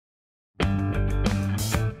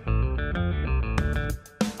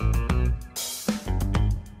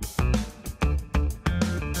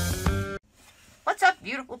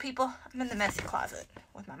beautiful people. I'm in the messy closet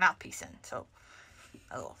with my mouthpiece in, so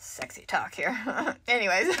a little sexy talk here.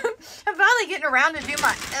 Anyways, I'm finally getting around to do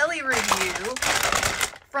my Ellie review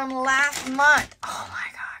from last month. Oh my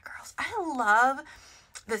god, girls, I love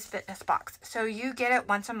this fitness box. So you get it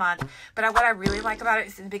once a month, but what I really like about it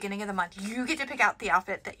is in the beginning of the month you get to pick out the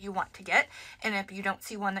outfit that you want to get, and if you don't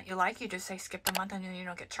see one that you like, you just say skip the month and then you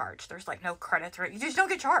don't get charged. There's like no credits or you just don't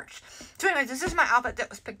get charged. So anyways, this is my outfit that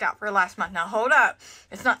was picked out for last month. Now hold up,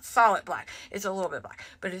 it's not solid black, it's a little bit black,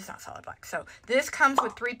 but it's not solid black. So this comes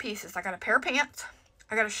with 3 pieces. I got a pair of pants,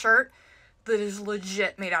 I got a shirt that is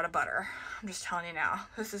legit made out of butter. I'm just telling you now,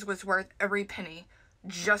 was worth every penny,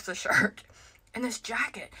 just the shirt. And this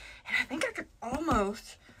jacket, and I think I could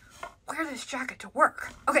almost wear this jacket to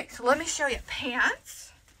work. Okay, so let me show you.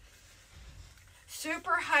 Pants,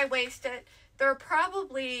 super high-waisted. They're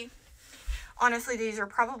probably, honestly, these are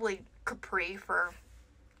probably capri for,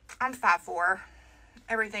 I'm 5'4".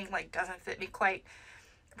 Everything like doesn't fit me quite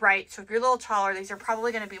right. So if you're a little taller, these are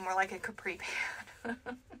probably going to be more like a capri pant.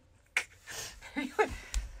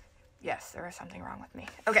 Yes, there is something wrong with me.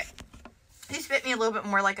 Okay. These fit me a little bit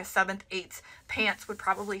more like a 7th, 8th pants would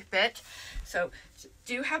probably fit. So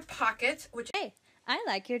do have pockets, which... Hey, I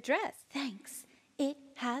like your dress. Thanks. It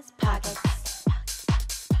has pockets.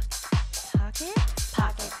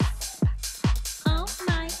 Pockets. Oh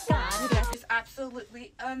my god. This is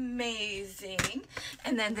absolutely amazing.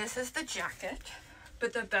 And then this is the jacket.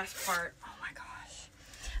 But the best part, oh my gosh.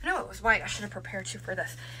 I know it was white. I should have prepared you for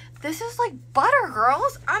this. This is like butter,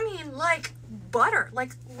 girls. I mean, like butter,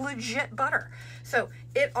 like legit butter. So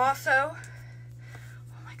it also,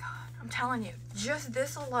 oh my god, I'm telling you, just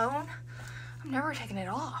this alone, I'm never taking it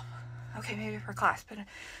off. Okay, maybe for class, but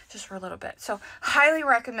just for a little bit. So highly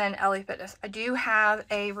recommend Ellie Fitness. I do have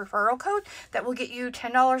a referral code that will get you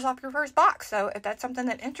 $10 off your first box. So if that's something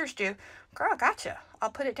that interests you, girl, gotcha.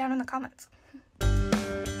 I'll put it down in the comments.